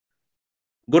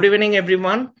Good evening,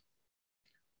 everyone.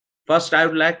 First, I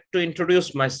would like to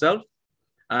introduce myself.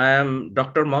 I am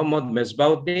Dr.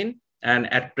 Mesbah Uddin, and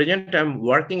at present, I'm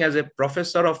working as a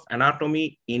professor of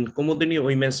anatomy in Kumudini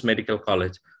Women's Medical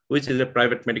College, which is a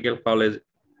private medical college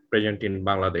present in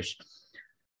Bangladesh.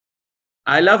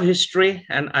 I love history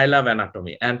and I love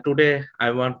anatomy. And today,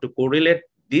 I want to correlate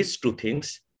these two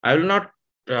things. I will not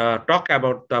talk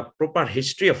about the proper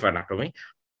history of anatomy.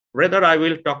 Rather, I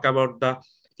will talk about the,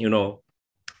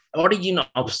 origin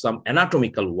of some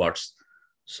anatomical words.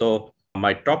 So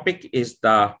my topic is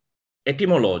the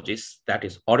etymologies, that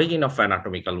is origin of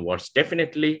anatomical words,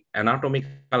 definitely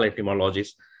anatomical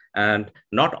etymologies, and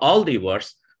not all the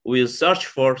words. We'll search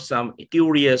for some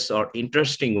curious or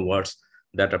interesting words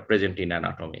that are present in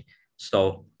anatomy.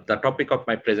 So the topic of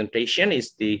my presentation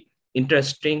is the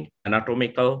interesting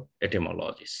anatomical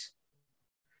etymologies.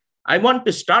 I want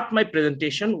to start my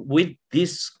presentation with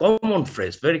this common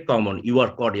phrase, very common, you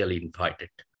are cordially invited.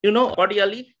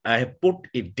 Cordially, I have put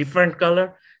a different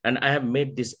color and I have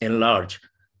made this enlarged.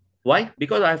 Why?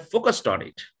 Because I have focused on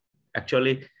it.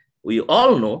 Actually, we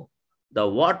all know the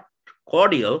word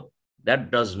cordial,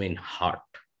 that does mean heart.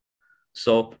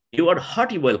 So you are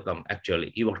hearty welcome,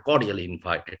 actually, you are cordially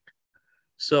invited.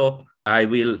 So I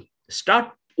will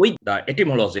start with the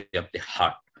etymology of the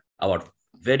heart, our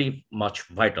very much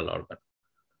vital organ.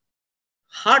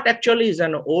 Heart actually is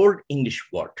an old English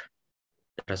word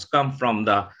that has come from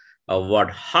the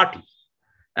word hearty.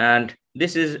 And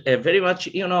this is a very much,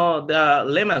 the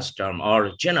layman's term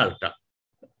or general term.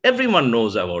 Everyone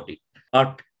knows about it.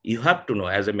 But you have to know,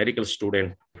 as a medical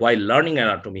student, while learning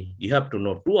anatomy, you have to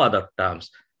know two other terms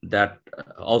that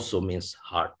also means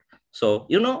heart. So,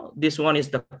 this one is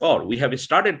the core. We have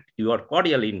started, you are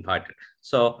cordially invited.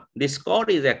 So this core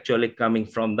is actually coming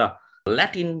from the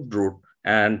Latin root,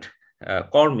 and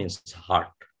core means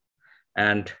heart.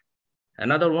 And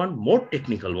another one, more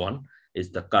technical one,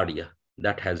 is the cardia,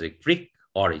 that has a Greek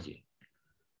origin.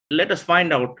 Let us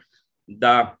find out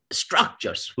the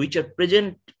structures which are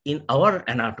present in our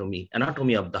anatomy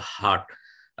of the heart,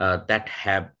 that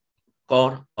have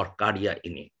core or cardia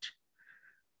in it.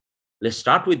 Let's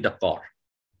start with the core.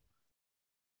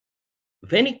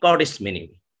 Veni cordis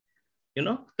minimi.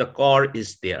 The core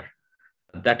is there.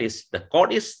 That is the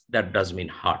cordis, that does mean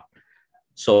heart.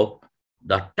 So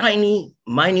the tiny,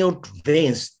 minute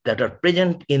veins that are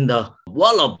present in the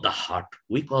wall of the heart,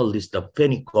 we call this the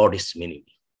veni cordis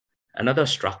minimi. Another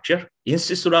structure,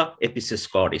 incisura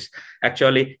epicis cordis.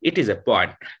 Actually, it is a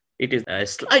point. It is a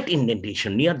slight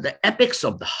indentation near the apex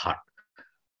of the heart.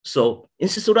 So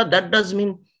incisura, that does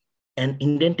mean an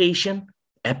indentation,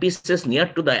 epicis near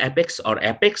to the apex or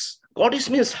apex. Cordis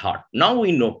means heart. Now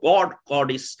we know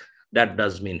cordis, that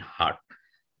does mean heart.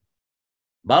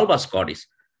 Bulbus cordis.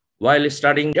 While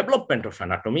studying development of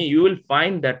anatomy, you will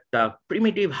find that the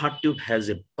primitive heart tube has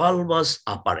a bulbous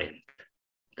upper end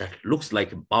that looks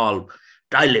like a bulb,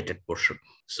 dilated portion.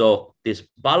 So this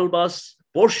bulbous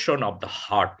portion of the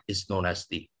heart is known as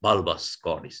the bulbus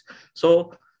cordis.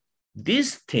 So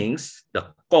these things, the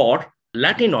core,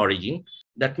 Latin origin,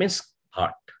 that means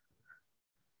heart.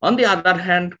 On the other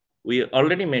hand, we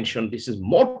already mentioned this is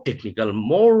more technical,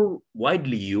 more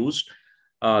widely used.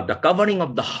 The covering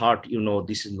of the heart,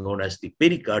 this is known as the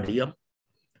pericardium.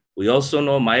 We also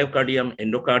know myocardium,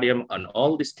 endocardium, and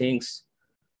all these things.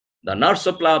 The nerve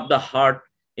supply of the heart,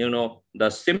 the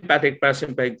sympathetic,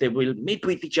 parasympathetic, they will meet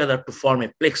with each other to form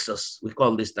a plexus. We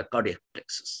call this the cardiac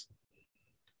plexus.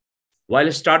 While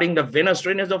studying the venous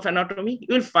drainage of anatomy,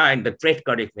 you will find the great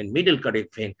cardiac vein, middle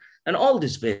cardiac vein, and all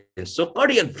these veins. So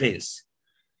cardiac veins.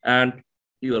 And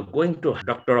you are going to a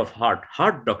doctor of heart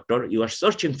doctor, you are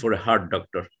searching for a heart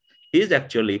doctor. He is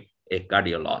actually a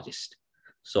cardiologist.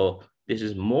 So this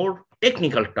is more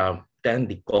technical term than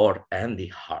the core and the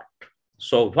heart.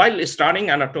 So while studying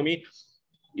anatomy,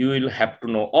 you will have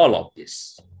to know all of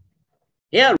this.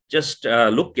 Here, just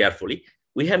look carefully.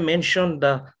 We have mentioned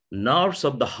the nerves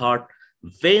of the heart,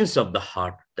 veins of the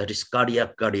heart, that is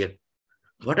cardiac.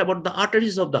 What about the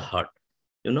arteries of the heart?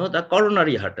 The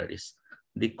coronary arteries.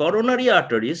 The coronary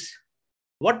arteries,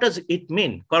 what does it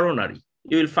mean, coronary?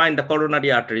 You will find the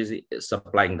coronary arteries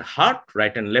supplying the heart,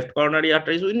 right and left coronary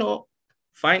arteries, we know,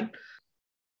 fine.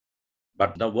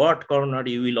 But the word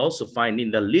coronary you will also find in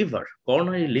the liver,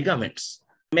 coronary ligaments.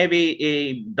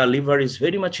 Maybe the liver is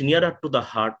very much nearer to the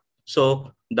heart,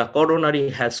 so the coronary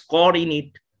has core in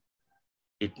it.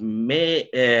 It may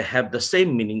have the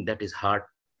same meaning, that is heart,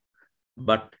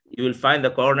 but you will find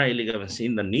the coronary ligaments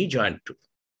in the knee joint too.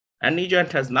 And knee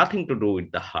joint has nothing to do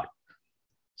with the heart.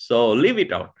 So leave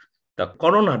it out. The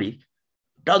coronary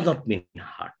does not mean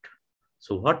heart.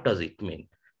 So what does it mean?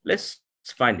 Let's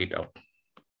find it out.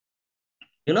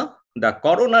 the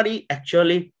coronary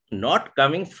actually not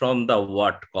coming from the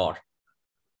word cor.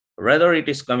 Rather, it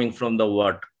is coming from the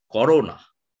word corona.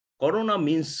 Corona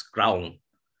means crown.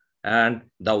 And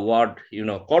the word,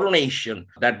 coronation,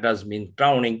 that does mean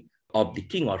crowning of the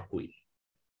king or queen.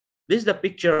 This is the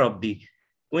picture of the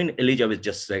Queen Elizabeth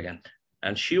II.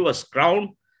 And she was crowned,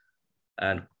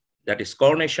 and that is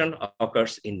coronation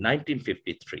occurs in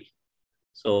 1953.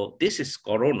 So this is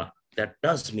corona. That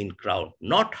does mean crown,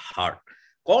 not heart.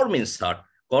 Cor means heart,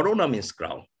 corona means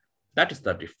crown. That is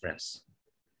the difference.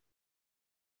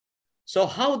 So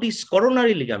how these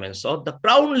coronary ligaments or the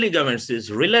crown ligaments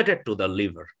is related to the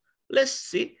liver? Let's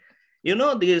see.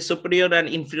 The superior and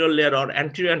inferior layer or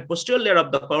anterior and posterior layer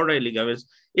of the coronary ligaments,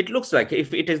 it looks like,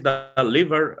 if it is the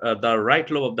liver, the right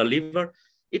lobe of the liver,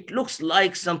 it looks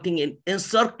like something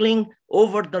encircling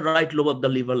over the right lobe of the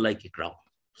liver like a crown.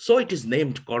 So it is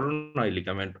named coronary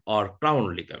ligament or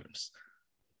crown ligaments.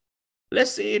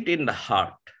 Let's see it in the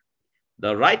heart.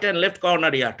 The right and left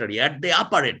coronary artery at the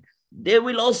upper end, they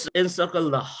will also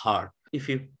encircle the heart. If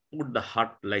you put the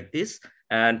heart like this,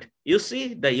 and you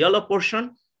see the yellow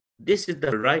portion, this is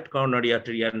the right coronary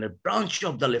artery, and a branch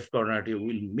of the left coronary artery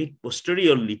will meet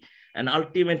posteriorly. And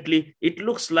ultimately, it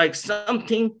looks like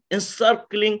something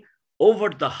encircling over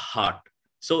the heart.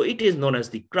 So it is known as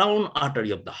the crown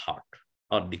artery of the heart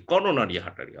or the coronary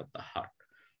artery of the heart.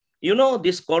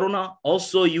 This corona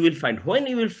also you will find,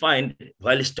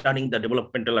 while studying the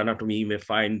developmental anatomy, you may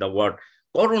find the word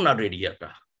corona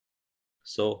radiata.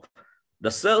 So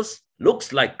the cells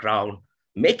looks like crown,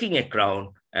 making a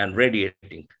crown and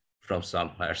radiating from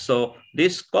somewhere. So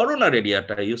this corona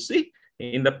radiata, you see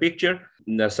in the picture,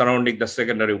 surrounding the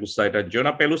secondary oocyte and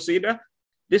zona pellucida,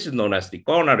 this is known as the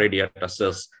corona radiata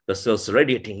cells, the cells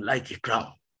radiating like a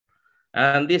crown.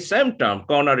 And the same term,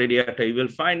 corona radiata, you will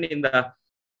find in the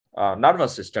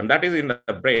nervous system, that is in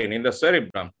the brain, in the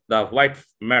cerebrum, the white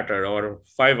matter or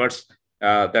fibers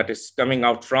that is coming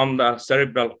out from the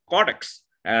cerebral cortex.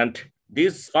 And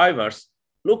these fibers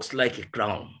looks like a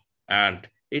crown, and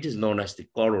it is known as the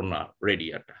corona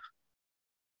radiata.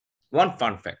 One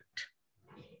fun fact.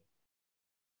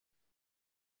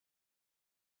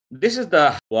 This is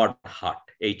the word heart,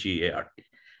 H-E-A-R-T.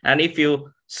 And if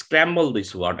you scramble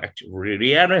this word, actually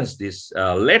rearrange these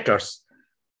letters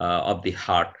of the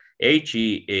heart,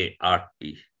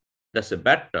 H-E-A-R-T, that's a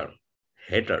bad term,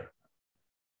 hater.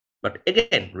 But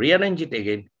again, rearrange it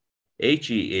again,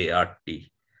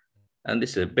 H-E-A-R-T. And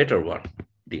this is a better one,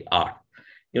 the art.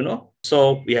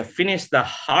 So we have finished the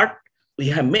heart. We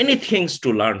have many things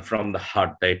to learn from the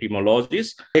heart, the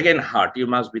etymologies. Again, heart, you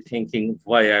must be thinking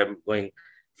why I'm going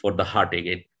for the heart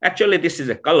again. Actually, this is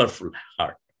a colorful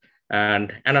heart,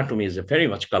 and anatomy is a very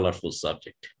much colorful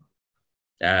subject.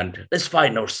 And let's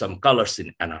find out some colors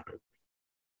in anatomy.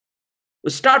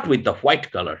 We start with the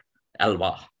white color,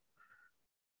 alba.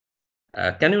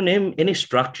 Can you name any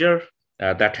structure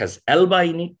that has alba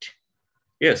in it?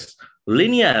 Yes,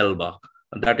 linea alba,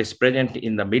 that is present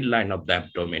in the midline of the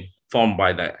abdomen, formed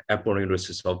by the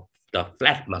aponeurosis of the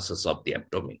flat muscles of the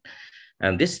abdomen.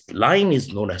 And this line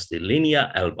is known as the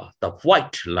linea alba, the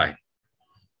white line.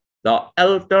 The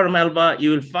term alba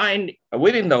you will find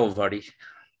within the ovary,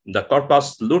 the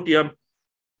corpus luteum,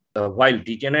 while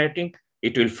degenerating,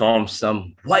 it will form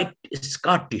some white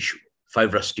scar tissue,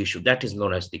 fibrous tissue, that is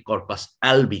known as the corpus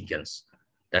albicans,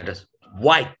 that is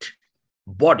white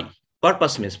body.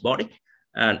 Corpus means body,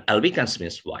 and albicans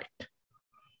means white.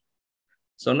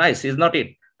 So nice, is not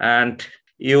it? And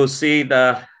you see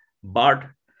the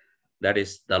bird, that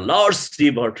is the large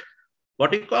seabird.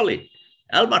 What do you call it?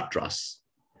 Albatross,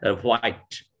 a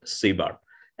white seabird,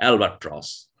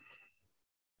 albatross.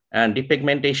 And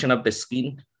depigmentation of the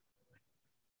skin,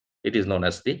 it is known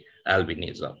as the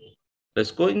albinism.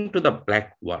 Let's go into the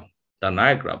black one, the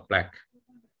Niagara black.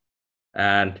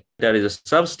 And there is a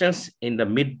substance in the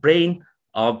midbrain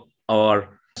of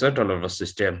our central nervous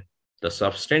system, the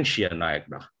substantia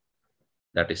nigra,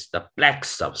 that is the black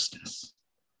substance.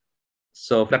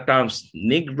 So the terms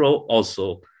Negro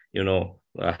also,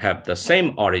 have the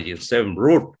same origin, same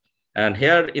root. And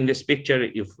here in this picture,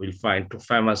 you will find two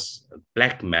famous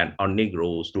black men or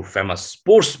Negroes, two famous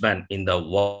sportsmen in the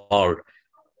world,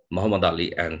 Muhammad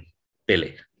Ali and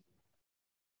Pele.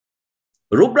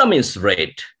 Rubra means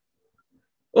red.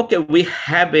 Okay, we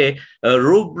have a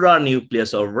rubra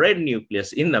nucleus or red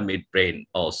nucleus in the midbrain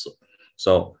also.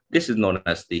 So this is known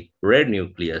as the red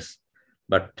nucleus,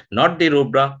 but not the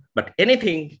rubra, but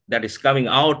anything that is coming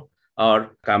out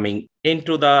or coming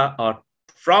into the or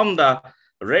from the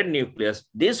red nucleus,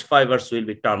 these fibers will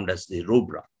be termed as the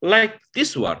rubra, like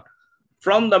this one,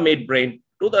 from the midbrain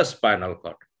to the spinal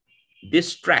cord.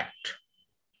 This tract,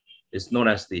 is known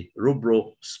as the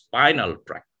rubrospinal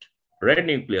tract, red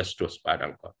nucleus to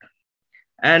spinal cord.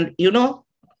 And you know,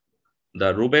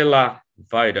 the rubella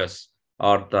virus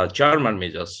or the German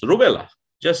measles, rubella,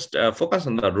 just focus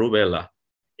on the rubella.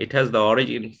 It has the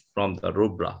origin from the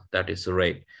rubra, that is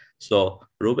red. So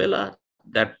rubella,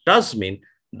 that does mean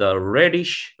the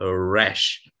reddish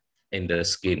rash in the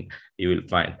skin you will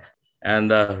find.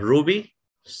 And the ruby,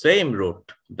 same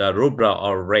root, the rubra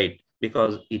or red,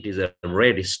 because it is a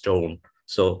red stone.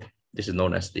 So this is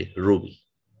known as the ruby.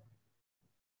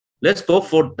 Let's go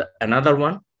for another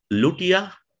one,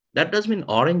 lutea. That does mean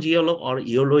orange yellow or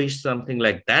yellowish, something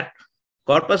like that.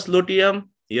 Corpus luteum,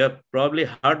 you have probably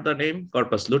heard the name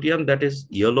corpus luteum, that is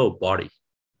yellow body.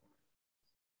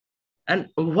 And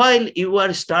while you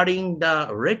are studying the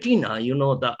retina, you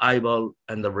know, the eyeball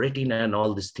and the retina and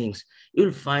all these things,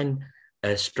 you'll find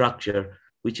a structure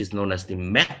which is known as the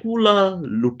macula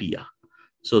lutea.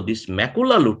 So this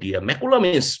macula lutea, macula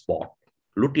means spot,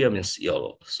 lutea means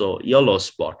yellow. So yellow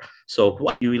spot. So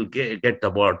what you will get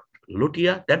the word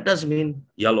lutea, that does mean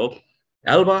yellow.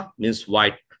 Alba means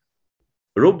white.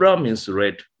 Rubra means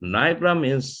red. Nigra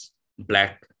means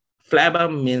black.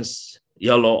 Phlebum means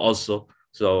yellow also.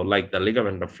 So like the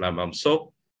ligament of phlebum.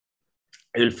 So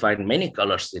you'll find many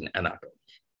colors in anatomy.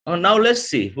 Now let's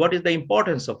see what is the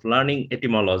importance of learning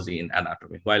etymology in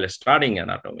anatomy. While studying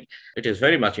anatomy, it is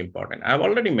very much important. I've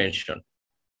already mentioned,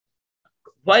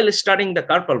 while studying the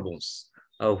carpal bones,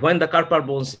 when the carpal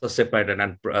bones are separated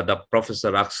and the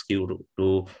professor asks you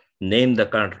to name the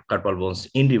carpal bones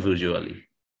individually,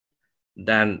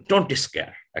 then don't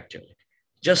scare actually.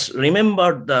 Just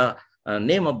remember the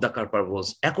name of the carpal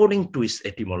bones according to its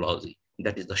etymology.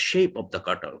 That is the shape of the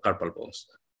carpal bones.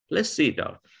 Let's see it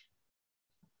out.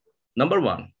 Number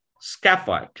one,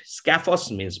 scaphoid.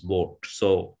 Scaphos means boat.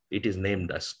 So it is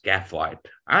named as scaphoid.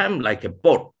 I am like a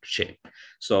boat shape.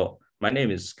 So my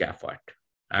name is scaphoid.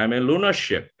 I am a lunar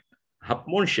shaped, half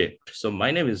moon shaped. So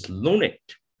my name is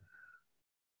lunate.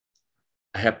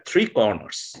 I have three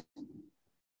corners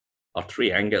or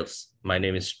three angles. My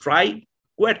name is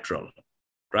triquetral.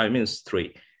 Tri means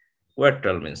three.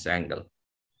 Quetral means angle.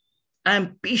 I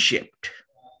am P-shaped.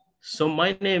 So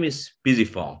my name is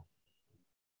pisiform.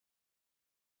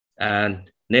 And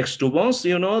next two bones,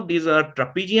 you know, these are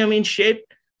trapezium in shape.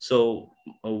 So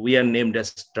we are named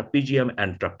as trapezium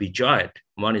and trapezoid.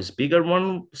 One is bigger,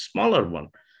 one smaller one.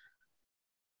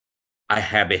 I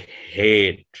have a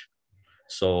head.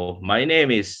 So my name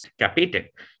is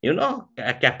capitate. You know,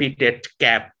 a capitate,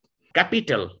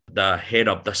 capital, the head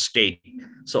of the state.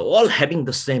 So all having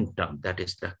the same term, that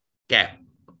is the cap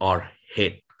or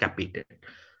head, capitate.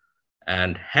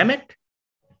 And hamate,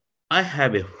 I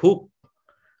have a hook.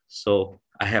 So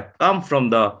I have come from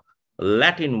the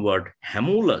Latin word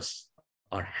hamulus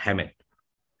or hamate,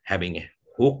 having a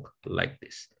hook like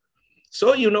this.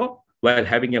 So, you know, while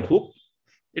having a hook,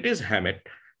 it is hamate.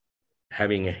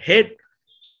 Having a head,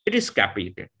 it is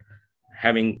capitate.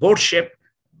 Having boat shape,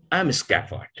 I'm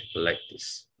scaphoid like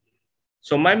this.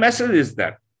 So my message is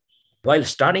that while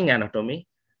studying anatomy,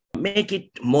 make it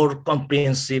more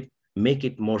comprehensive, make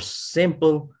it more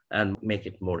simple, and make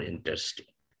it more interesting.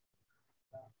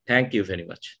 Thank you very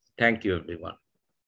much. Thank you, everyone.